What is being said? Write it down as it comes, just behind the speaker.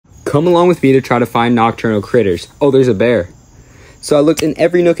Come along with me to try to find nocturnal critters. Oh, there's a bear. So I looked in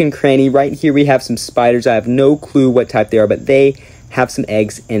every nook and cranny. Right here we have some spiders. I have no clue what type they are, but they have some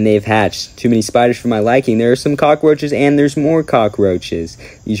eggs and they've hatched. Too many spiders for my liking. There are some cockroaches and there's more cockroaches.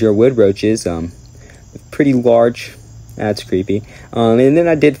 These are wood roaches, pretty large. That's creepy. And then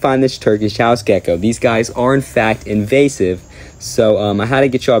I did find this Turkish house gecko. These guys are in fact invasive. So I had to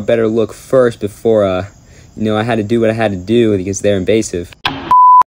get y'all a better look first before, I had to do what I had to do because they're invasive.